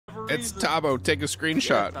It's Thabo. Take a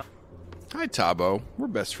screenshot. Yeah, Hi, Thabo. We're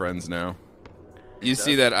best friends now. You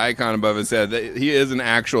see that icon above his head? He is an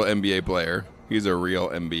actual NBA player. He's a real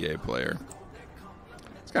NBA player.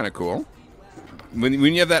 It's kind of cool. When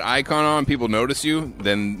you have that icon on, people notice you,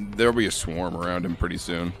 then there'll be a swarm around him pretty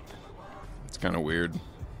soon. It's kind of weird.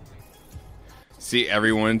 See,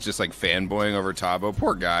 everyone's just like fanboying over Thabo.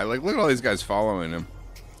 Poor guy. Like, look at all these guys following him.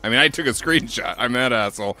 I mean, I took a screenshot. I'm that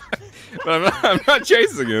asshole. But I'm not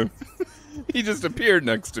chasing him. He just appeared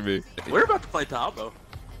next to me. We're about to play Thabo.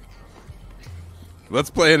 Let's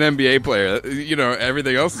play an NBA player. You know,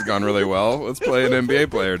 everything else has gone really well. Let's play an NBA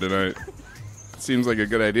player tonight. Seems like a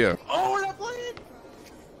good idea. Oh, we're not playing.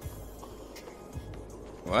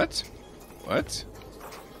 What? What?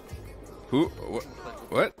 Who? What?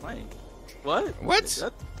 What?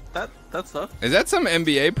 What? That's tough. Is that some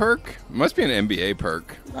NBA perk? Must be an NBA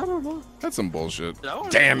perk. I don't know. That's some bullshit. Yeah,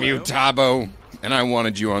 Damn you, Thabo. And I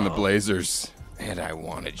wanted you on the Blazers. And I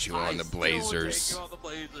wanted you on the Blazers.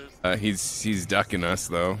 He's ducking us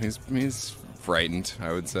though. He's frightened,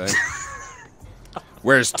 I would say.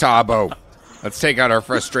 Where's Thabo? Let's take out our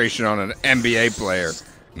frustration on an NBA player.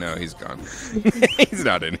 No, he's gone. He's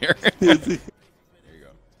not in here. There you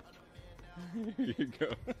go. Here you go.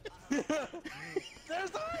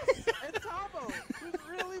 There's us and Thabo. Who's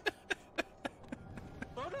really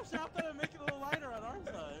Photoshop that and make it a little lighter on our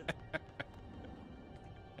side.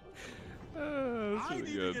 I need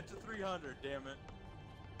to get to 300. Damn it!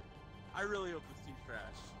 I really hope this team's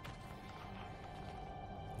trash.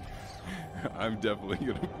 I'm definitely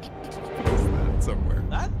gonna post that somewhere.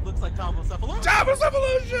 That looks like Thabo Sefolosha. Thabo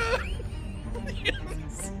Sefolosha!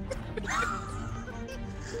 Yes!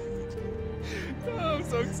 Oh, I'm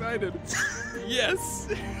so excited. Yes!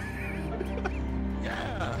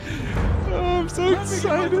 Yeah! Oh, I'm so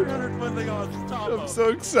excited. I'm so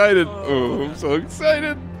excited. Oh, I'm so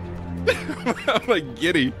excited. I'm like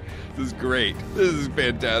giddy. This is great. This is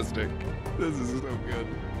fantastic. This is so good.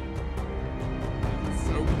 This is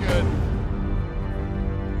so good.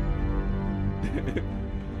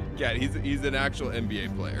 Yeah, he's an actual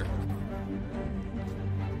NBA player.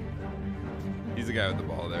 He's the guy with the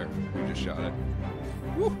ball there who just shot it.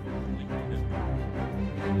 Woo.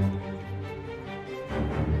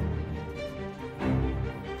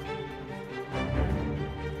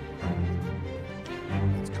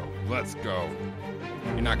 Let's go.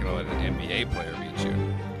 You're not gonna let an NBA player beat you.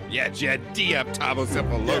 Yeah, Jed, D up Thabo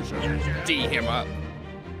Sefolosha. D him up.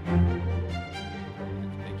 They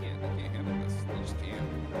can't handle this. They just can't.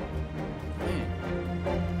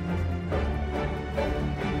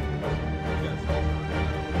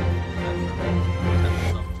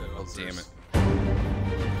 Oh, damn it.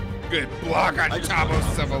 Good block on Thabo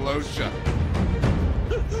Sefolosha.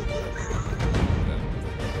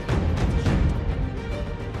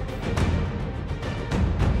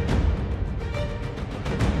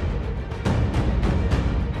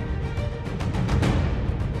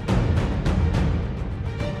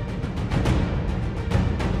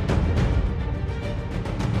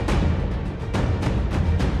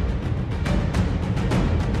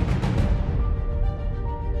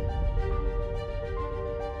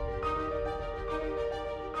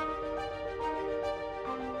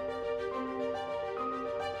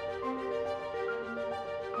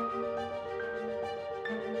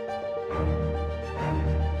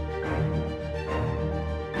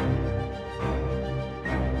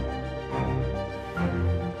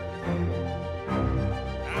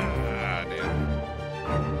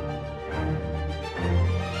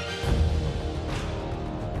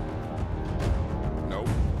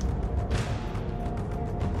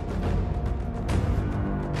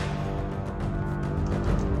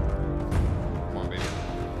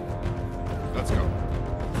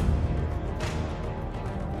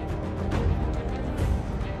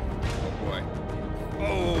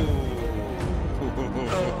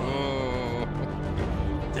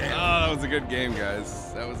 Good game,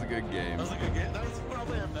 guys. That was a good game. That was a good game. That was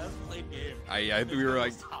probably our best played game. I think we were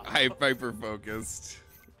like hyper focused.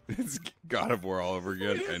 It's God of War all over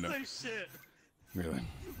again. We I didn't know. say shit. Really?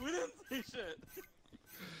 We didn't say shit.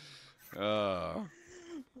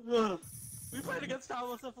 We played against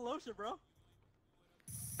Thabo Sefolosha, bro.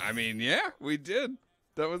 I mean, yeah, we did.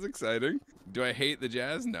 That was exciting. Do I hate the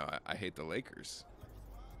Jazz? No, I hate the Lakers.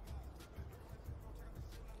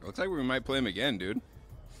 Looks like we might play them again, dude.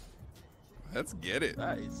 Let's get it.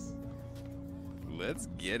 Nice. Let's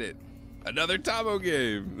get it. Another Thabo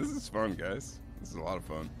game. This is fun, guys. This is a lot of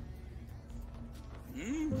fun.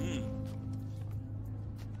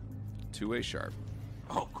 Two-way sharp.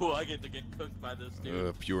 Oh, cool. I get to get cooked by this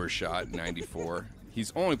dude. Pure shot, 94.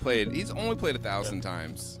 He's only played 1,000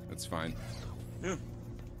 times. That's fine. Yeah.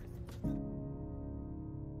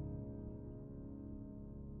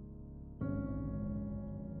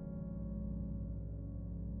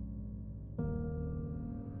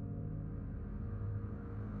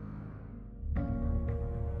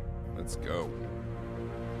 Let's go.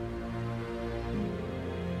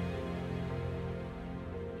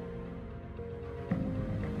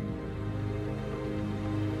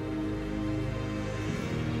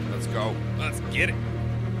 Let's go. Let's get it.